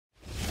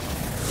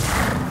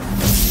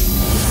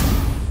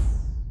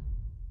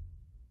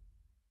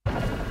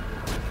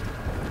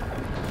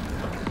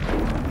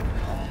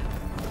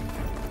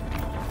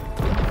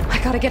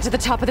Gotta get to the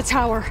top of the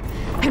tower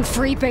and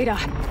free Beta.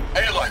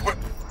 Aloy, we're...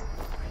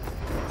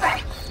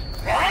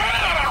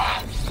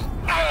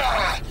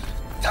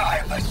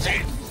 Time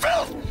machine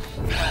filth!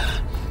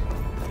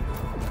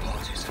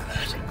 Apologies for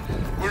that.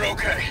 We're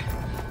okay.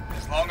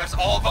 As long as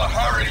Alva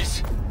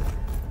hurries.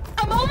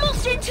 I'm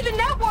almost into the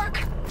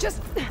network!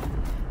 Just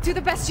do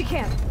the best you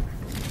can.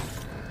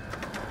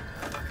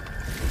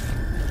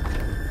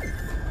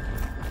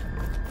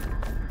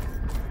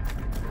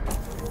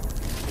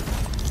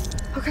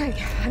 Okay,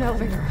 an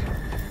elevator.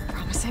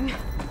 Promising.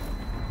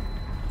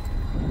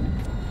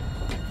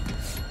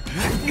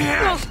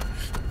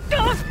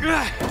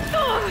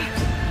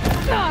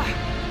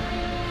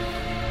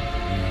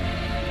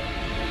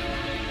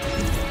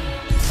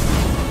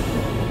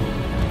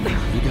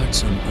 You got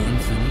some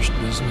unfinished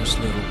business,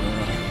 little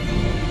girl.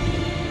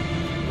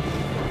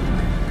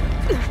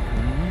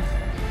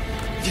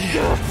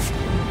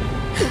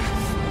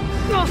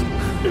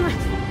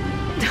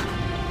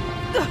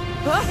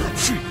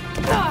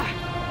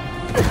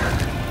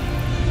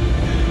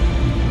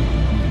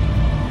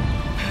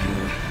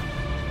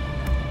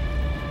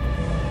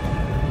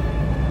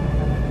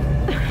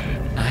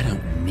 I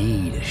don't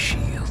need a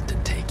shield to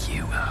take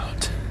you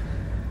out.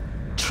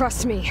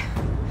 Trust me,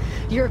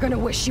 you're gonna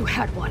wish you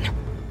had one.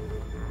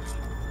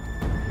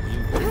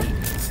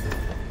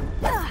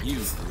 You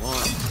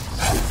won.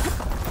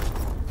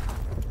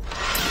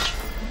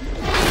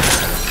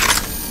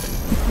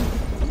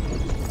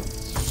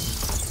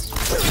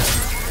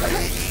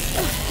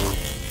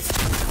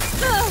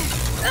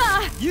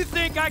 You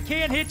think I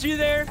can't hit you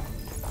there?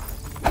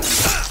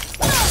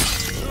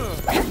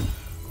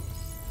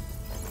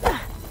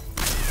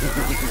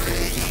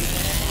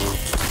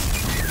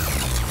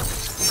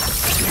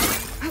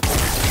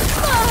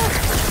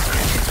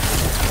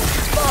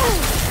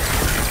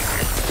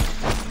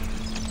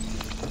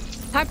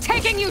 I'm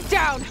taking you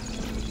down!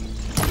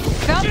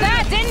 Felt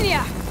that, didn't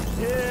ya?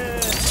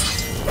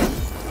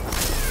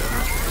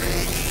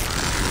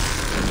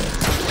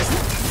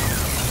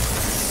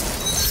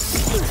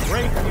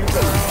 Break you,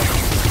 girl.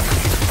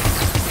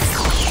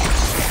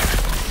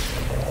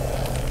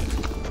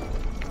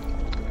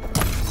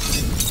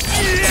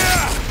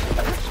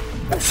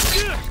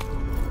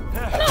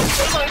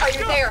 Aloy, are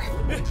you there?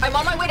 I'm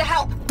on my way to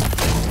help.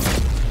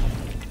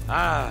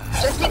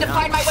 Just need to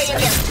find my way in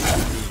there.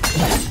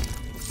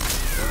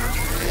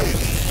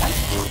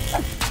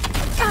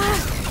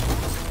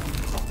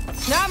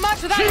 Not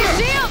much without your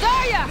shield,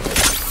 are ya?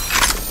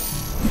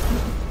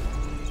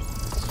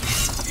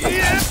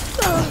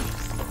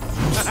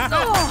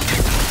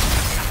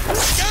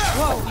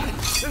 Whoa.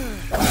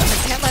 I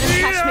can't let him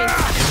catch me.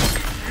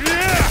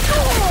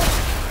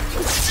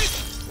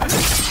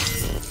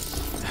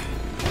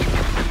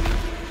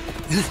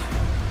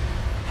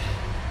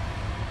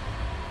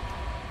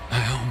 I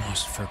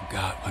almost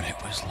forgot what it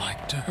was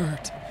like to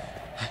hurt.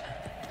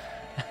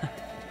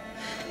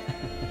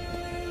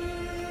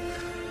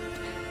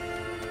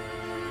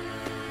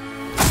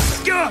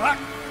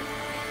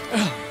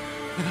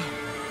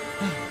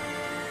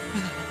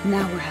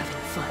 Now we're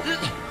having fun,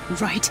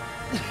 right?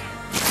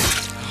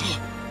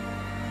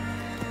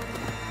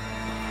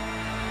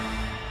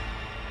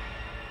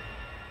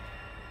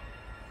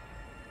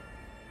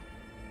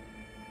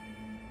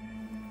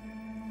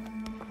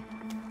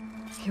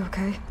 You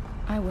okay?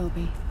 I will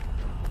be.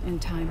 In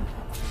time.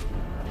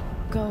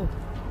 Go.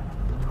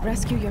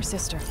 Rescue your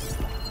sister.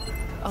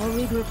 I'll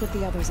regroup with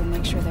the others and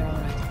make sure they're all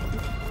right.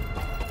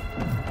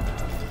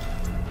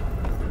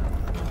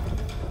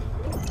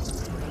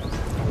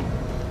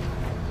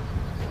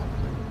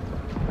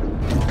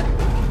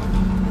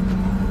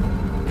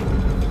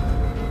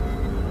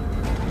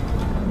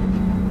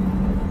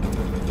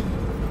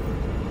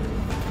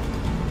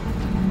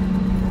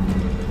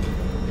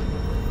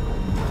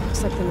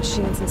 Looks like the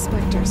machines and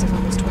Spectres have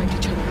almost wiped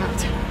each other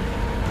out.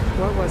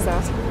 What was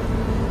that?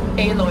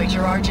 Aloy,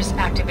 Gerard just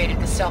activated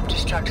the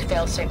self-destruct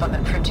failsafe on the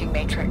printing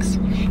matrix.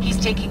 He's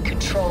taking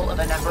control of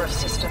a number of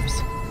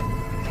systems.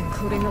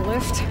 Including the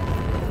lift?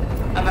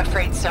 I'm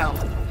afraid so.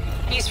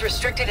 He's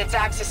restricted its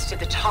access to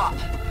the top.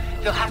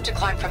 You'll have to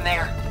climb from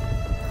there.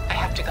 I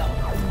have to go.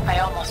 I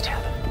almost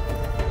have him.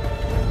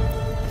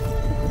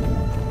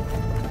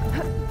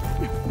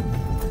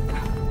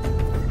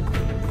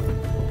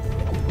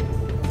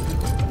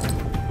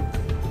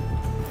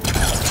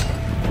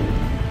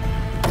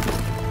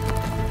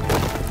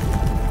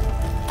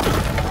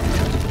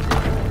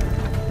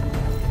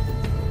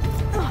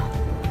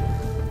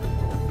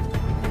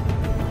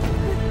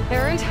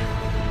 Erend?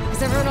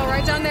 Is everyone all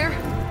right down there?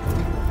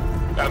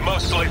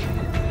 Mostly.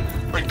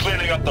 We're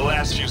cleaning up the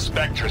last few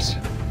Spectres.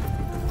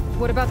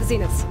 What about the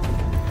Zeniths?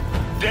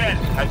 Dead,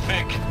 I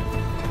think.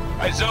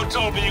 Izo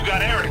told me you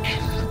got Eric.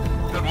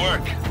 Good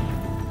work.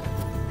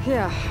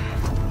 Yeah.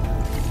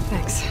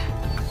 Thanks.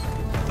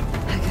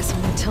 I guess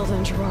only Tilda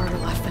and Gerard are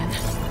left then.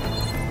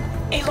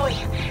 Aloy,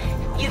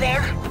 you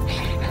there?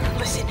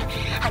 Listen,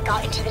 I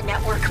got into the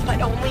network,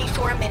 but only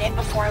for a minute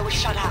before I was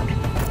shut out.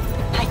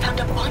 I found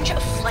a bunch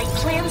of flight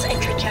plans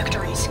and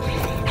trajectories,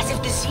 as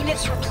if the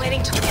Zeniths were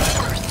planning to leave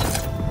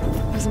Earth.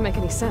 The doesn't make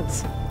any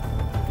sense.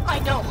 I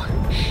know,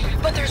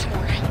 but there's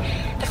more.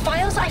 The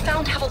files I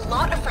found have a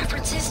lot of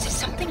references to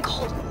something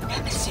called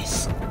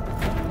Nemesis.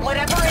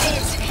 Whatever it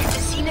is, the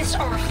Zeniths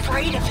are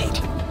afraid of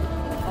it.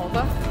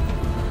 Alva?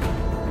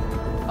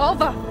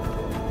 Alva!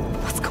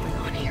 What's going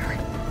on here?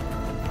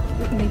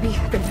 Maybe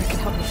Bender can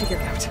help me figure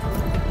it out.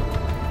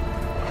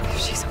 If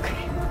she's okay.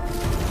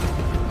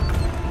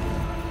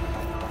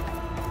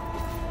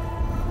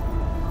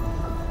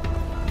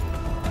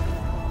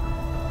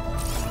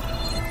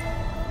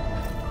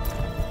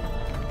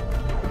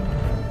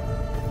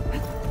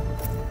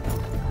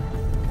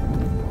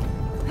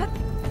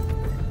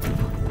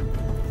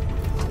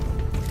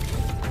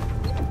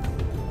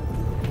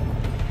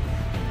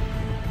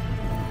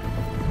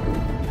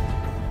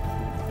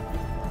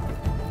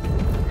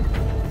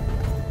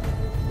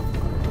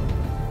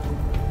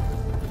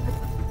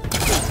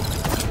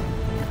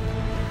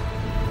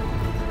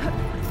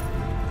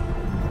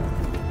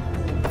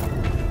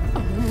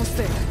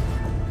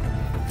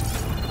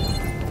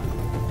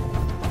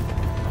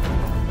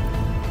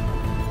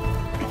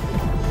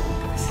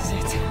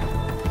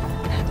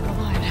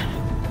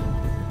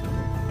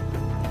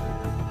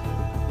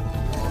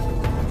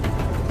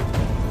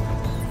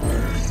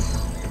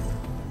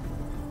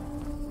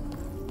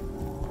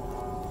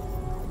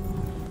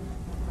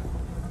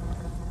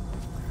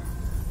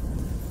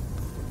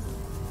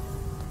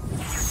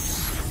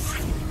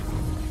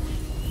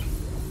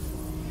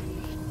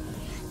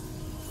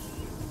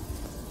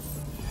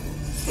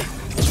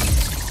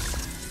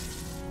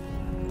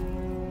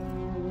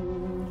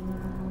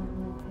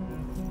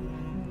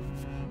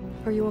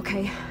 Are you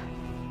okay?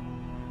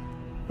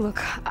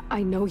 Look,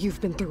 I know you've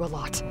been through a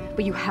lot,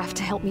 but you have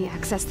to help me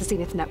access the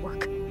Zenith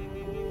network.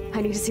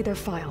 I need to see their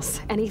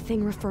files,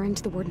 anything referring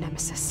to the word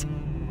Nemesis.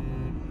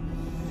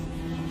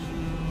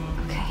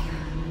 Okay.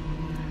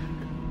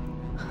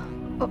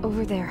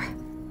 Over there.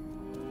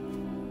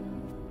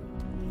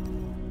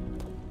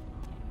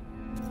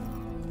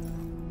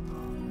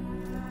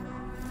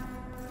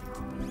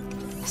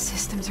 The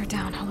systems are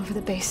down all over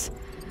the base.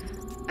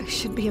 I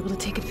should be able to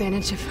take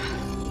advantage of...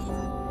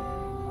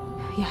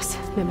 Yes,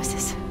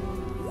 Nemesis.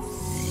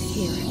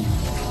 Here.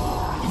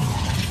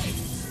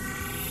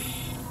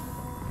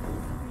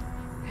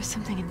 There's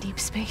something in deep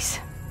space.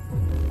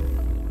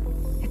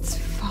 It's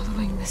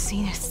following the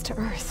Zeniths to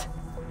Earth.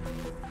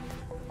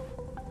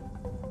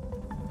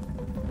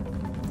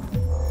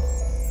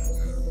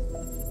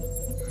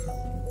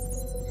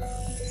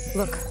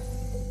 Look.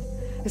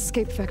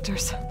 Escape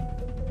vectors.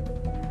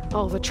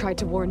 Alva tried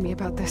to warn me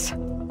about this.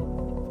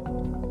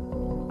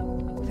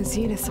 The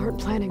Zeniths aren't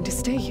planning to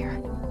stay here.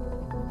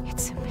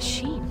 It's a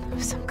machine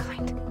of some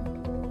kind.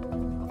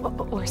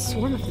 Or a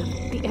swarm of them.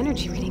 The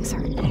energy readings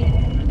are...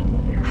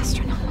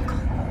 astronomical.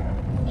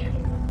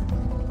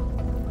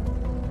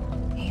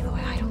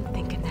 Aloy, I don't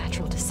think a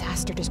natural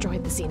disaster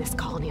destroyed the Zenith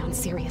colony on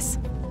Sirius.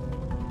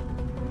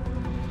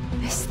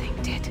 This thing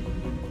did.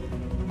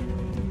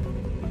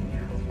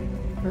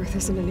 Earth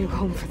isn't a new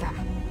home for them.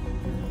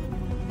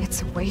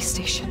 It's a way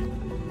station.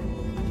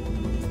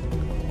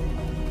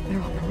 They're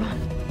on the run.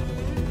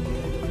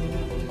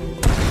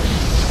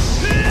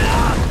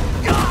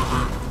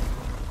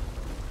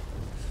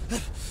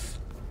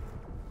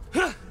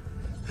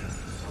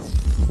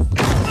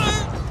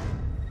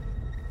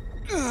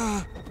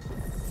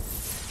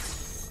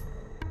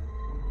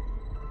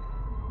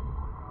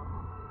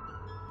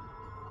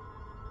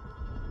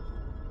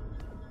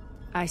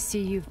 I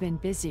see you've been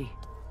busy.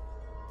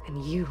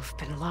 And you've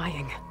been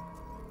lying.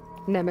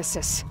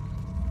 Nemesis,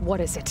 what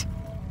is it?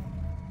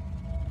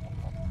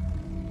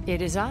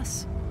 It is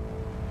us.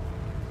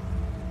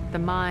 The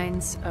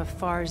minds of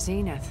Far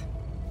Zenith.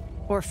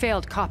 Or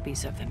failed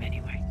copies of them,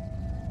 anyway.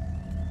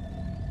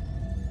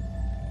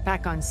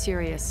 Back on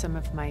Sirius, some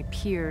of my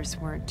peers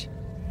weren't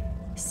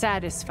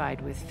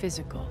satisfied with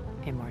physical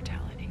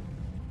immortality.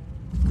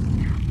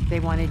 They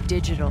wanted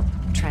digital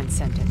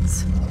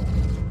transcendence.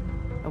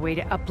 A way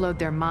to upload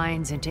their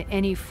minds into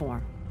any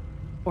form,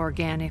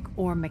 organic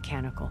or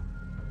mechanical.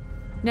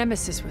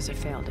 Nemesis was a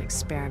failed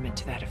experiment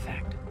to that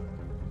effect.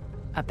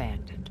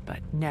 Abandoned, but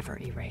never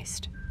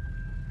erased.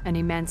 An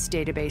immense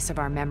database of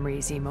our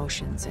memories,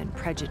 emotions, and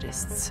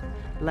prejudices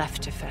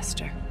left to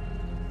fester.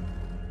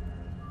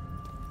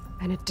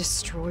 And it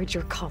destroyed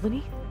your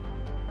colony?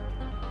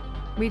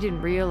 We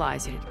didn't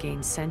realize it had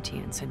gained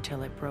sentience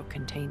until it broke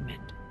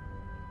containment.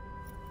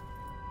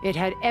 It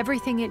had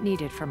everything it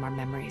needed from our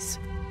memories.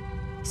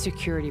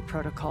 Security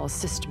protocols,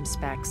 system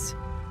specs,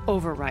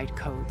 override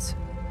codes.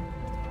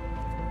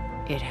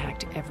 It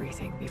hacked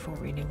everything before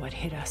we knew what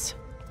hit us.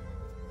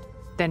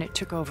 Then it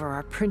took over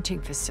our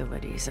printing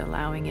facilities,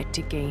 allowing it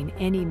to gain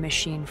any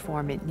machine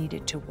form it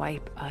needed to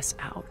wipe us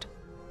out.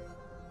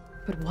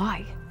 But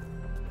why?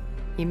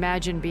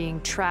 Imagine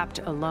being trapped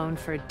alone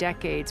for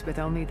decades with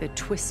only the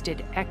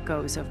twisted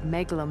echoes of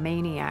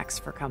megalomaniacs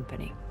for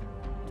company.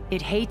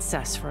 It hates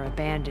us for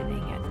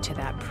abandoning it to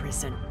that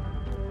prison.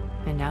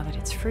 And now that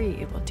it's free,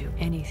 it will do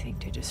anything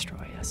to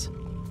destroy us,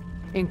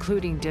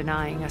 including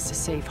denying us a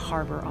safe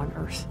harbor on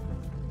Earth.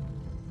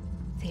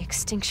 The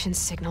extinction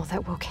signal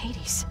that woke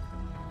Hades.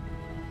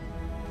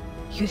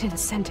 You didn't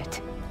send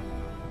it.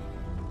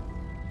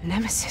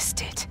 Nemesis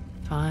did.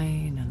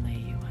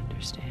 Finally, you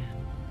understand.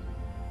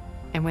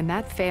 And when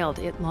that failed,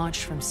 it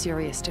launched from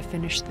Sirius to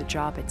finish the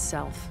job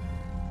itself.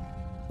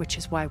 Which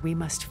is why we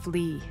must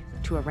flee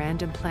to a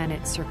random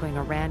planet circling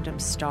a random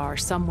star,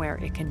 somewhere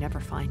it can never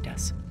find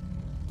us.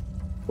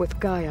 With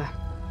Gaia,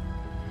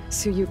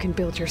 so you can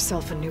build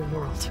yourself a new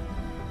world.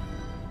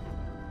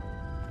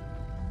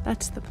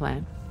 That's the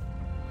plan.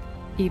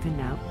 Even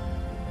now.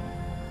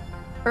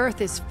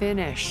 Earth is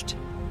finished,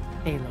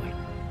 Aloy.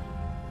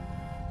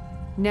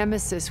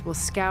 Nemesis will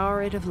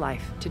scour it of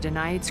life to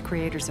deny its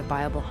creators a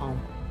viable home.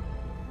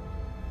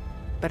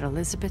 But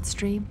Elizabeth's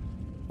dream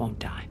won't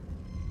die.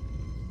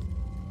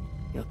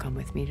 You'll come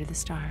with me to the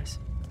stars.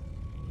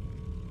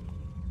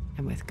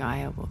 And with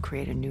Gaia, we'll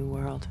create a new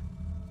world.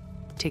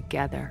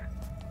 Together.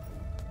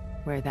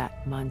 Where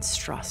that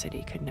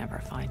monstrosity could never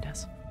find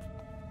us.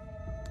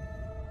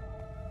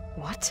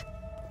 What?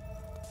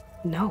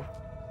 No.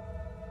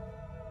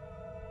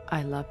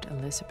 I loved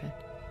Elizabeth.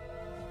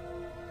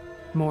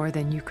 More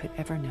than you could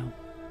ever know.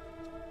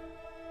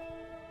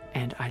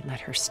 And I let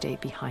her stay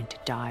behind to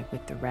die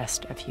with the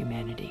rest of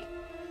humanity.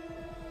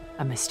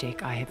 A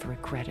mistake I have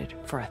regretted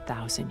for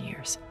 1,000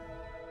 years.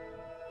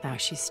 Now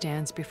she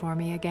stands before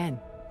me again.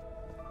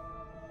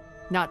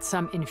 Not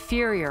some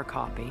inferior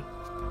copy,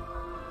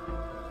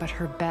 but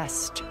her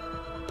best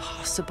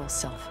possible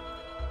self.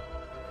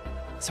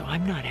 So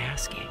I'm not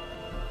asking.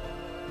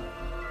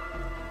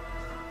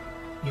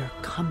 You're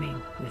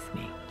coming with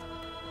me.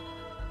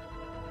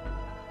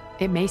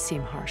 It may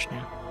seem harsh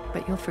now,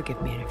 but you'll forgive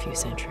me in a few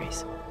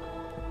centuries.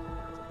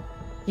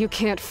 You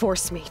can't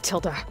force me,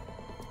 Tilda.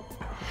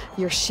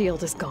 Your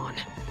shield is gone.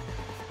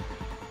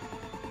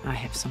 I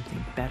have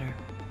something better.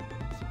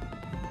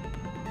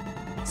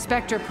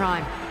 Spectre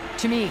Prime,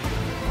 to me.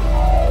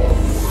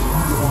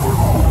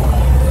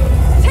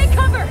 Take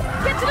cover!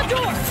 Get to the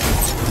door!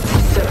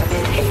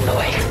 Submit,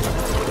 Aloy.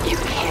 You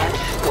can't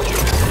win.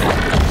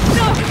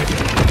 No!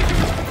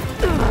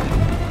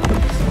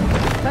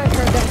 I've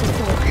heard that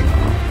before.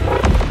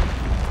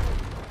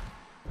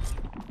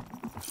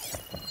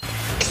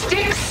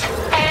 Sticks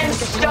and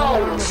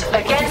stones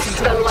against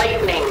the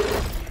lightning.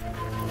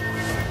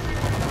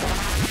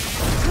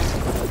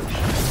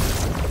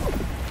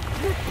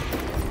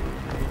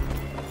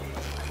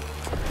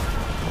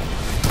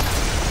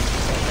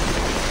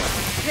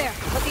 There,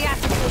 let the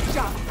acid do its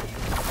job.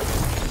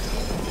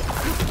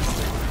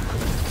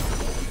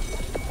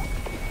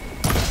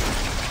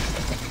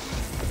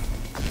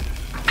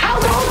 How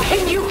long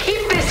can you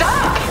keep this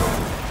up?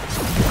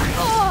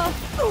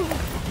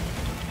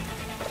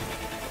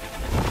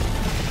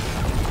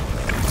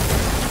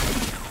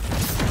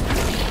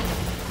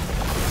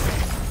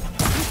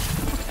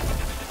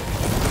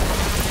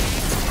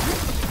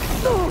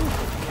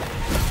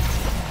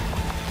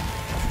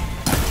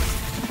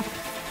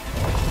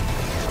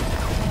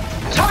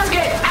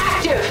 Target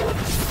active!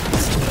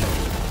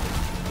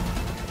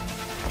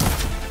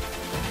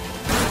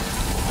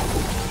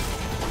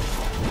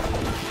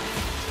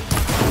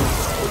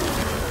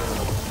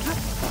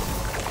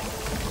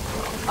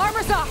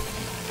 Armor's off!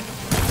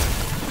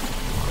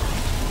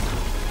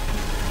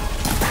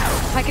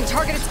 I can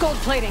target its gold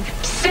plating.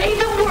 Say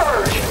the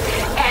word,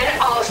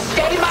 and I'll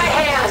stay my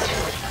hand.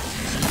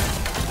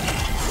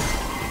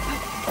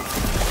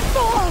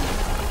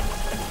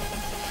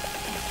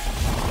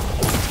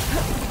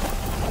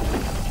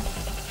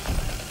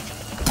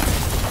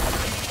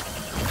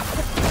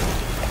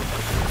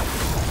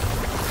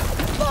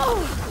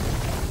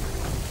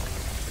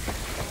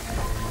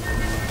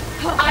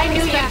 I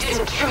knew you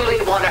didn't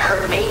truly want to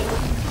hurt me.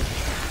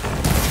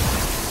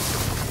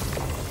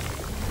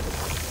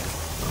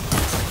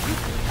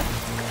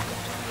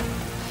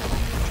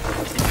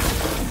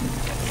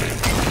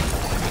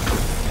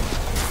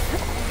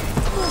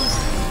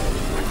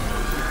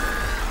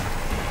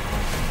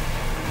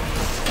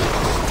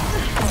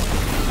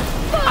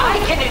 I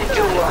can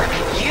endure.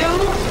 You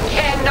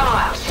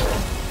cannot.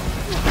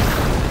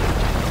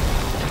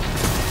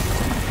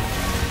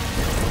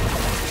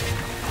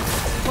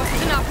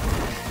 Wasn't enough.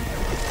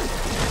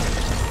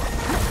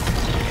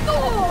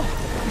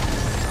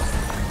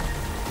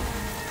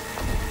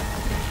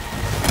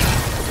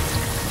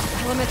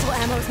 Elemental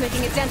ammo's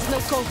making a dent in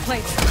those gold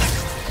plates.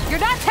 You're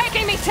not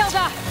taking me,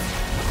 Tilda!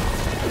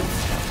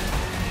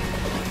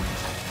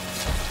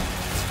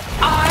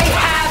 I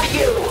have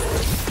you.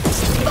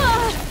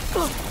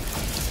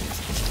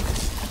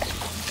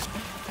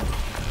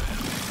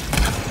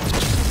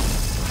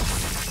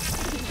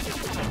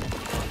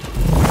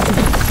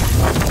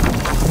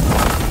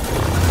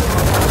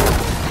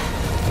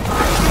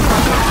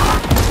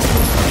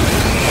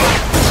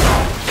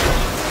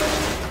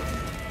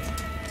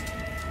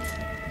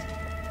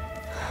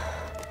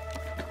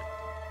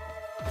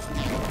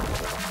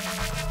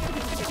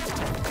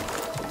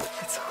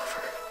 It's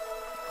over.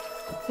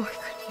 Why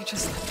couldn't you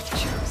just let me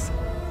choose?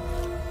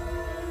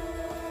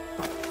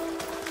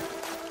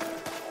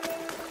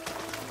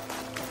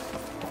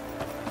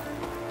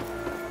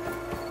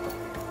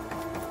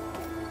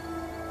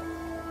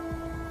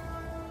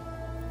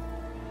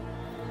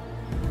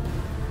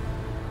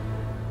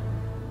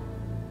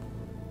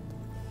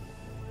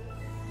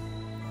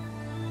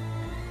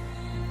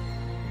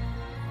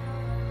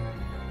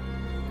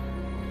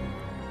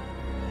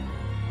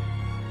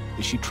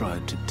 She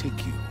tried to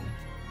take you.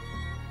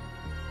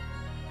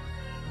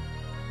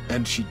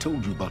 And she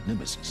told you about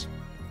Nemesis.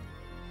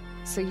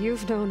 So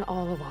you've known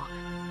all along.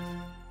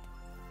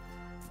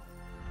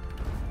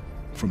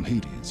 From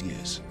Hades,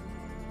 yes.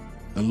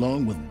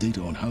 Along with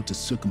data on how to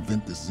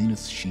circumvent the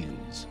Zenith's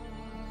shields.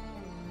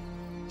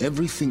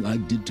 Everything I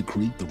did to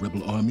create the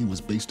Rebel Army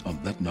was based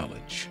on that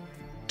knowledge.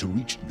 To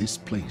reach this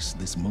place,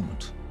 this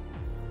moment.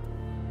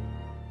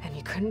 And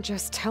you couldn't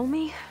just tell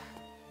me?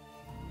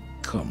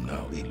 Come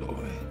now,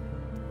 Aloy.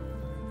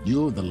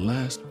 You're the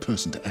last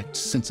person to act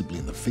sensibly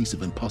in the face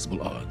of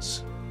impossible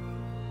odds.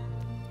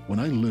 When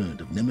I learned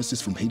of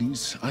Nemesis from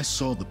Hades, I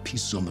saw the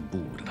pieces on the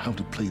board and how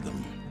to play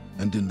them.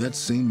 And in that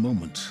same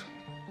moment,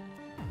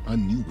 I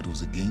knew it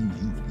was a game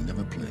you would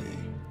never play.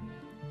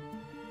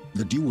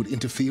 That you would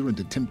interfere and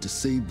attempt to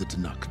save the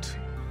Tenakth.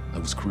 I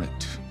was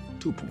correct,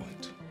 to a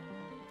point.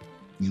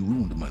 You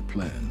ruined my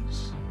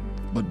plans,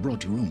 but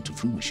brought your own to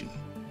fruition.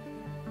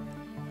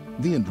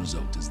 The end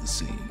result is the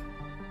same.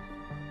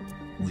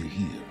 We're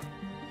here.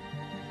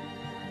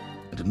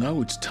 And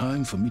now it's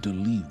time for me to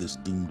leave this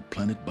doomed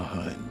planet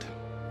behind.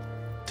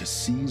 To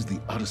seize the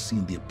Odyssey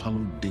and the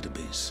Apollo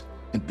database,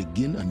 and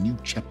begin a new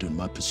chapter in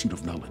my pursuit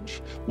of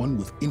knowledge, one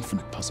with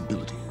infinite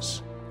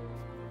possibilities.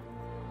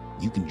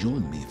 You can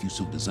join me if you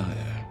so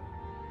desire.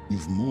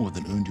 You've more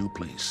than earned your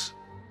place.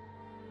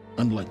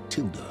 Unlike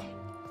Tilda,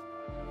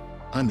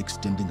 I'm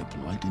extending a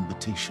polite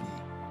invitation.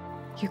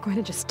 You're going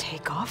to just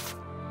take off?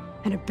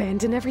 And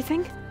abandon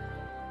everything?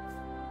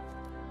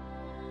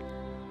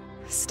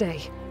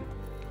 Stay.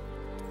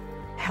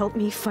 Help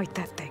me fight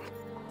that thing.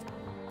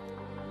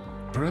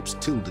 Perhaps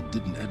Tilda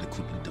didn't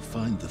adequately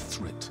define the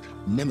threat.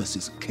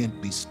 Nemesis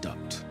can't be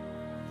stopped.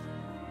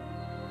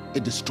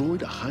 It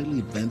destroyed a highly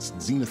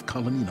advanced Zenith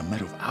colony in a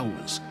matter of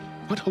hours.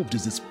 What hope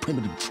does this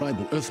primitive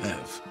tribal Earth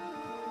have?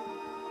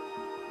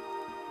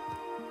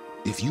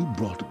 If you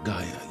brought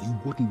Gaia, you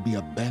wouldn't be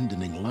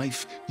abandoning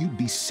life, you'd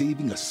be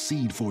saving a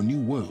seed for a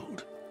new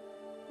world.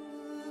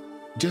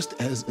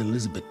 Just as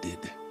Elizabeth did.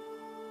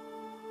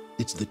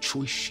 It's the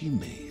choice she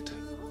made.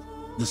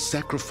 The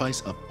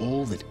sacrifice of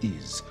all that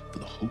is for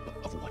the hope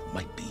of what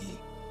might be.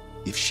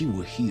 If she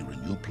were here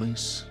in your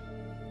place,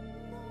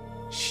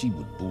 she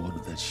would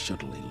board that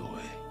shuttle,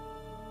 Aloy.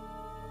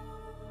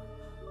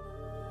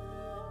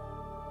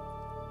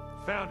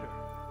 Found her.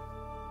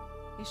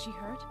 Is she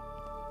hurt?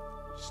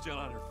 Still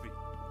on her feet.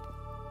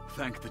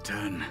 Thank the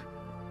Ten.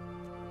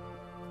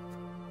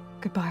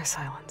 Goodbye,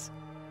 Silence.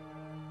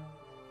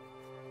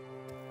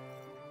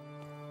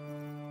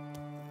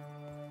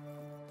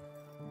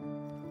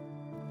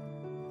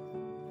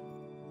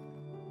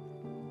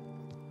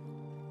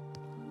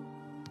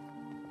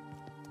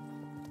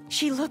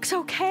 She looks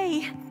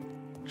okay.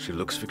 She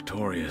looks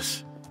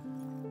victorious.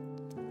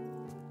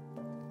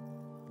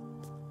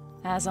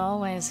 As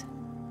always.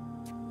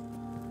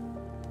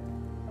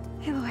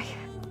 Aloy.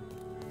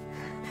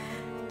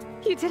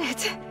 You did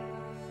it.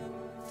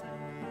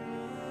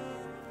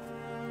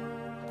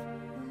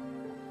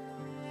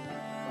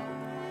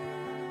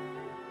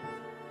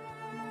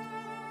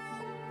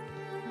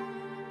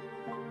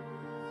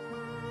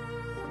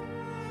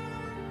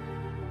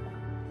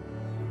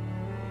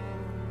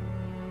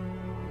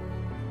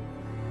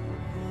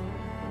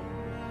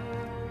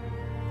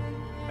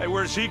 Hey,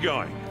 where's he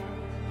going?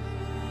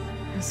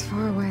 As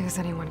far away as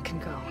anyone can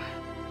go.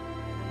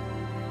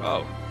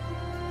 Oh.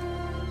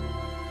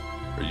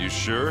 Are you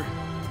sure?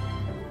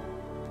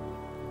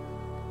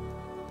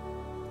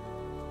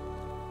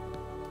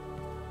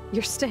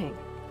 You're staying.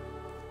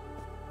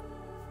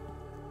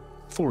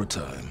 For a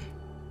time.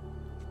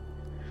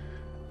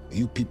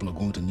 You people are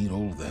going to need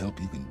all of the help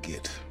you can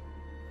get.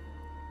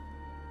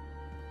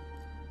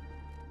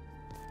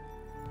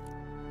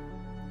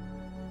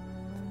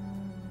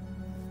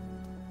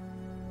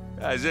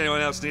 Does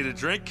anyone else need a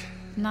drink?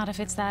 Not if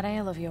it's that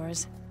ale of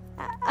yours.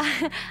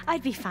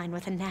 I'd be fine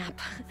with a nap.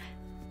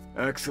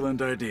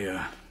 Excellent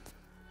idea.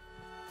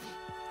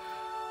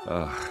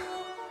 I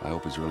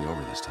hope it's really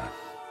over this time.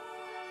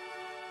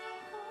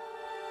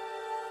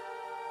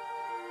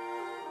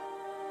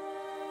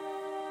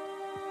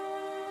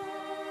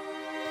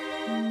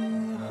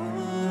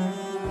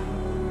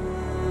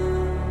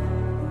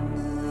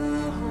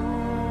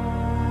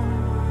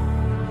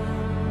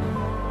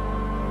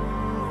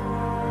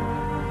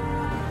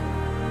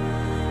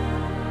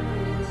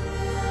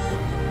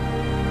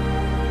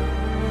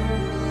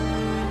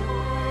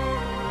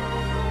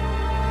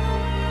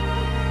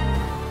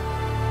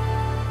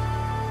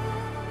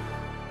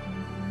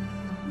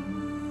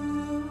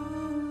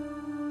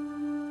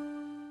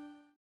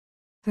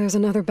 There's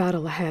another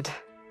battle ahead,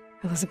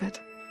 Elizabeth.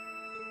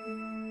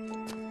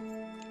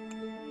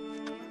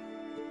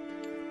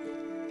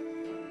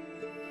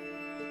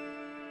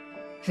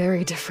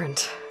 Very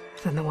different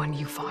than the one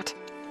you fought.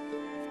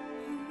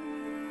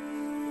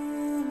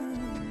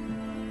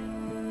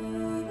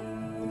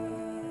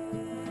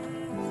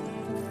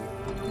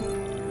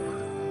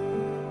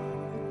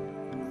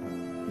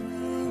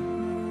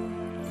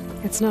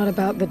 It's not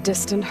about the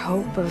distant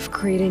hope of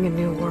creating a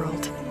new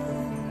world.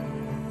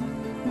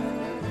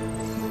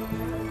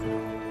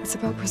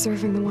 about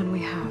preserving the one we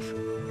have.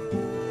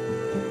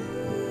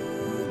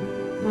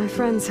 My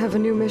friends have a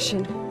new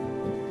mission.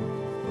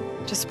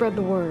 To spread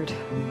the word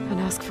and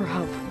ask for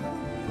help.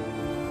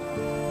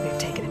 They've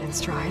taken it in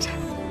stride.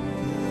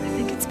 I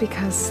think it's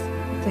because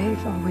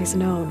they've always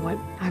known what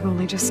I've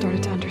only just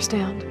started to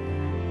understand.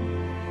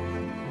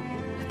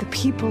 That the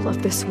people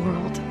of this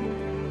world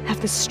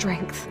have the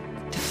strength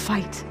to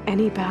fight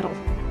any battle.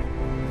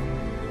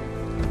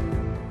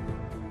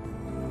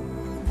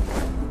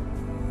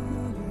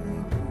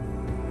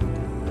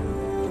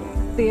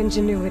 The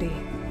ingenuity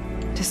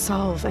to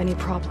solve any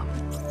problem.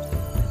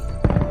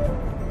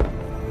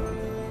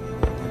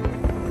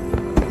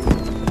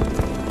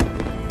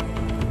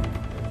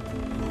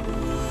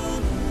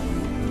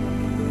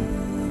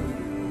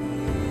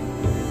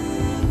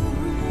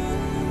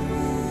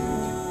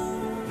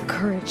 The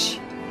courage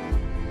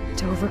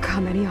to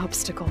overcome any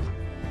obstacle.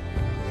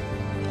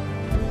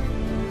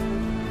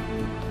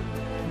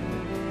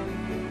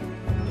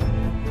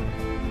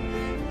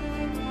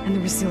 And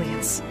the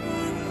resilience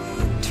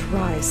to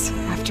rise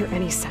after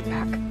any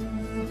setback.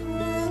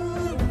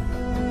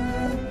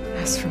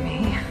 As for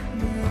me,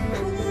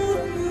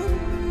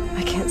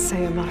 I can't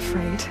say I'm not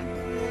afraid.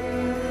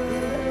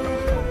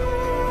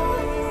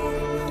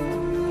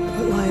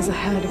 What lies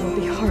ahead will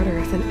be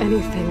harder than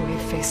anything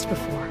we've faced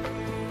before.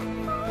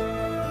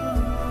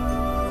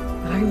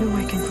 But I know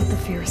I can put the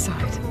fear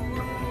aside.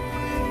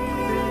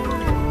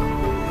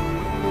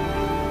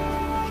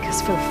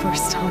 Because for the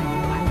first time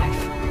in my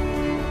life,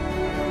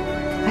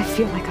 I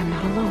feel like I'm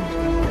not alone.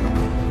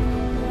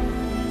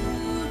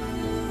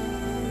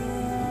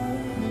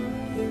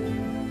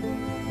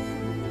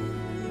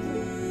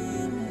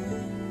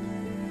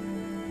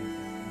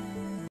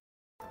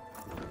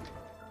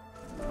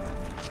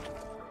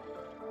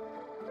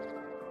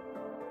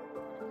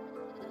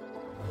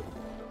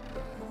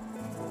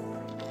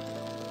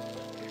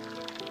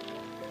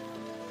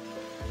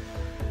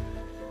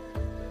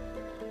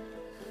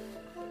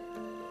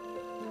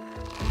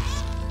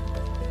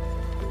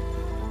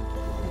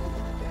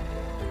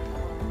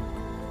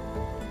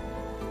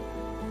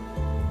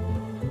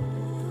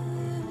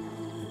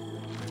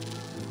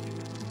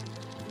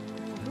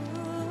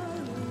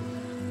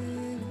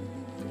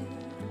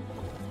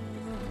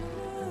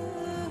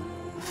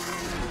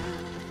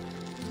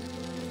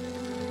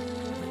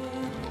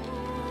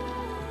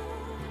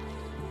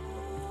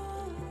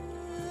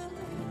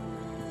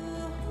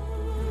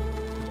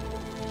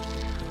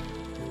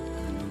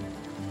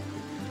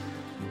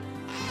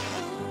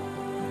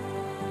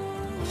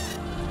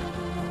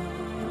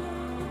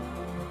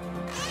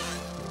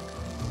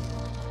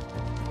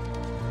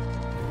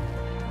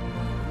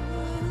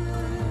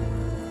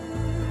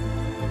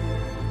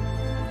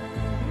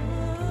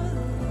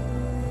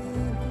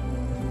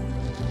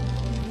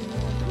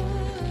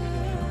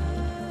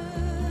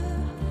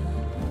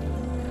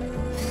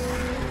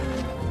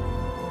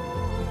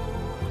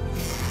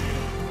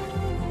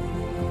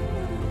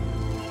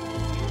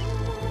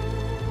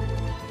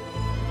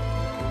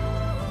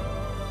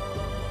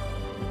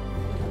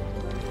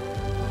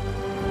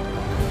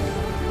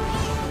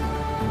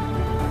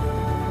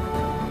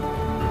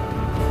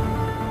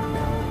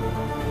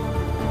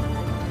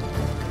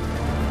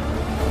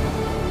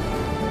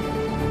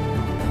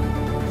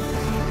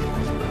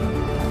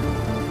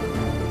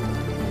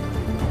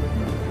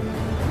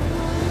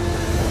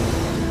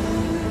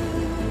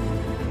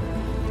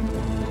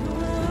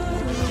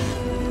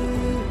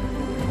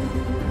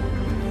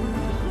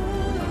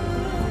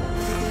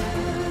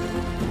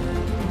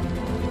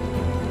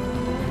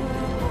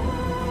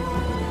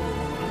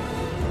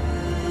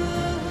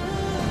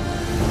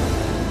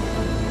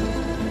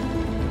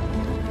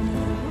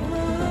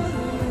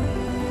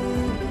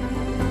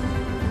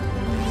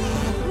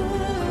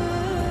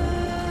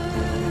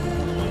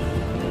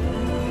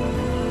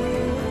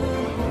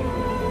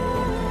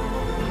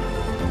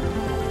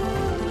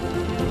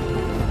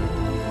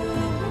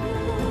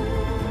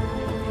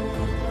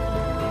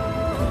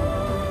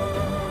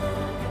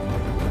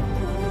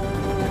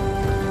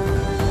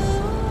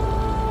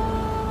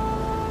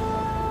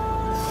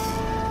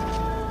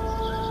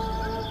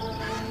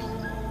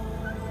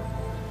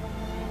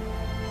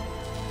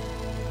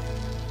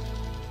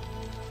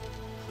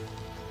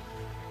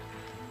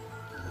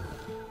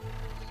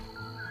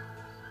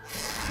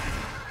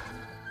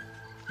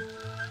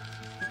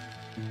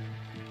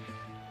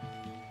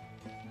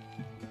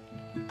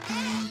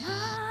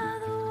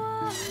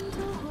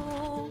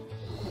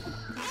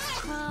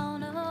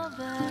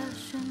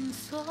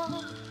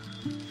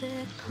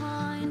 Their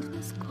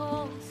kindness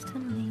calls to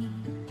me.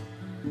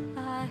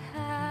 I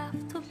have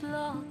to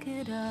block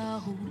it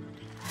out.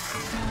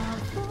 My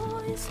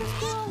voice has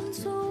grown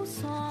so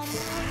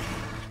somber.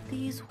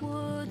 These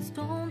words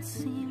don't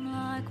seem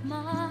like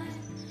mine,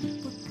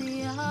 but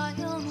the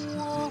iron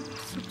won't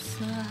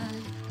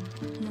subside.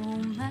 No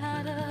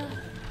matter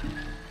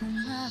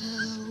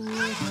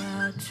what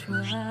I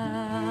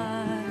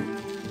try.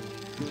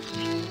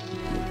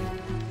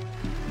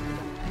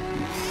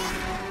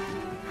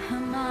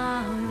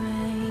 My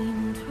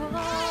raindrops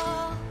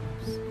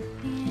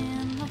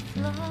in the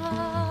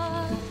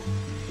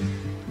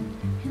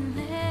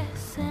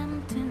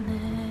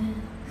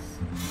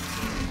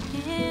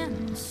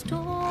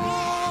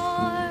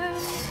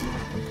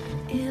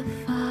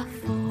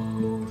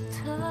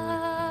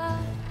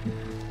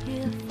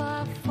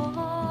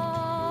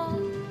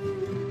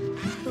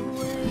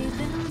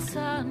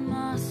inside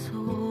my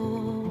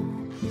soul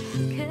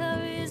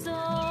carries all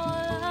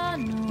I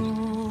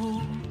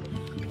know.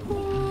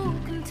 Who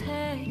can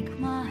take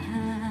my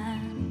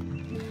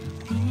hand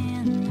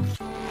in the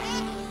fall?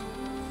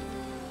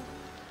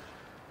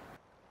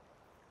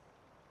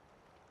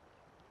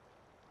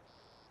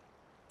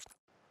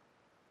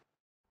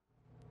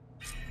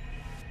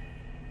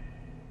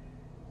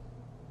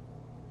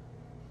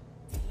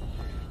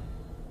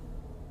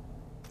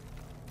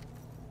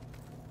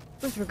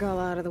 With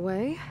Regalla out of the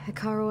way,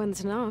 Hekarro and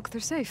Tenakth, they're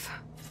safe.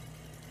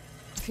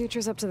 The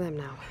future's up to them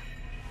now.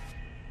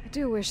 I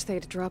do wish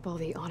they'd drop all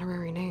the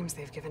honorary names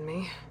they've given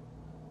me.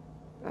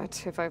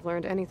 But if I've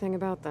learned anything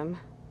about them,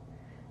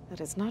 that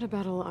is not a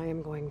battle I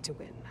am going to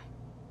win.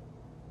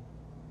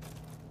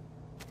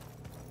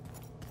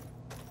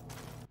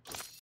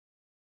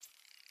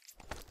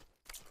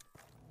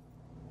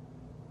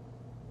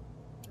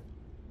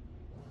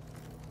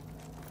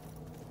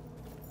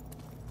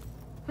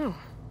 Oh.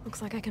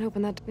 Looks like I can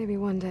open that maybe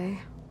one day.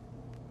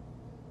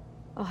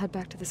 I'll head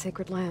back to the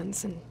Sacred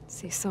Lands and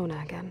see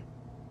Sona again.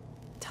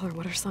 Tell her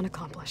what her son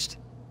accomplished.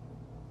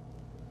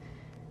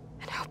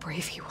 And how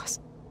brave he was.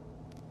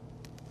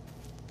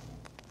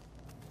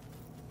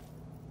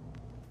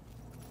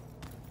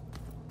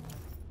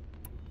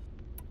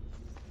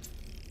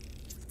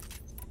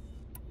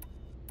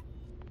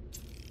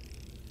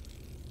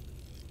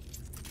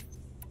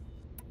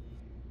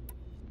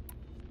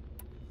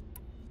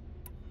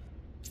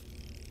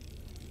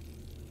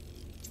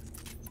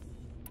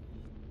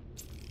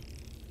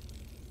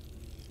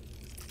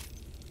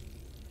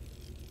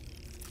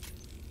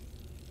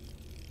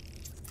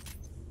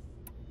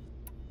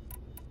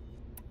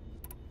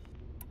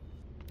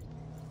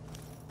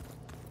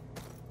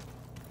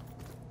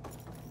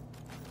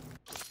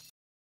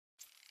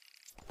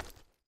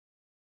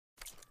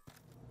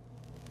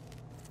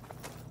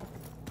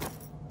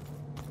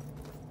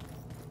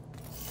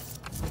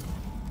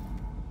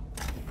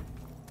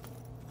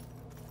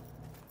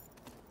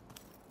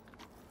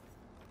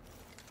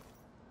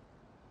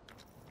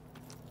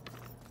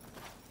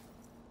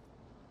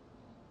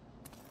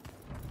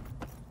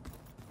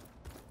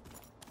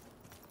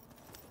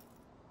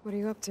 What are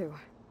you up to?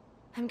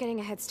 I'm getting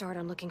a head start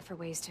on looking for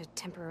ways to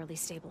temporarily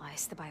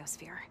stabilize the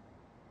biosphere.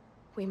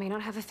 We may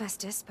not have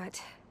Hephaestus,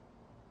 but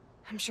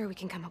I'm sure we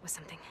can come up with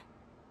something.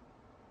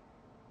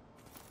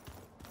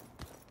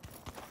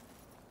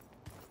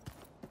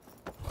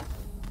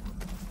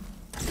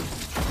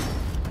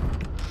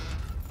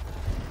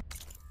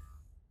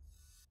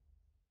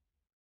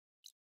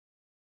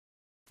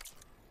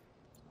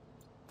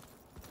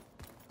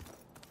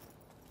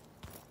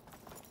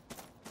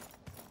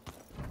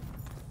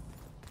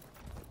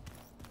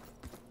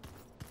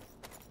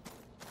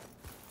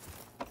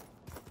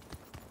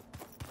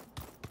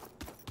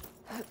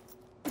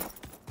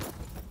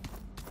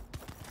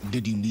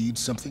 Did you need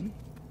something?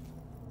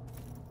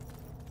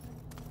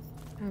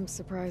 I'm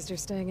surprised you're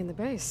staying in the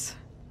base.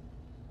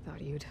 Thought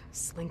you'd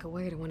slink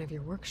away to one of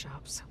your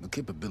workshops. The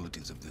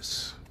capabilities of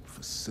this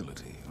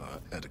facility are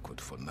adequate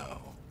for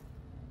now.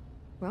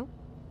 Well,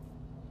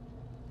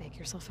 make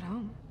yourself at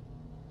home,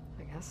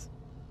 I guess.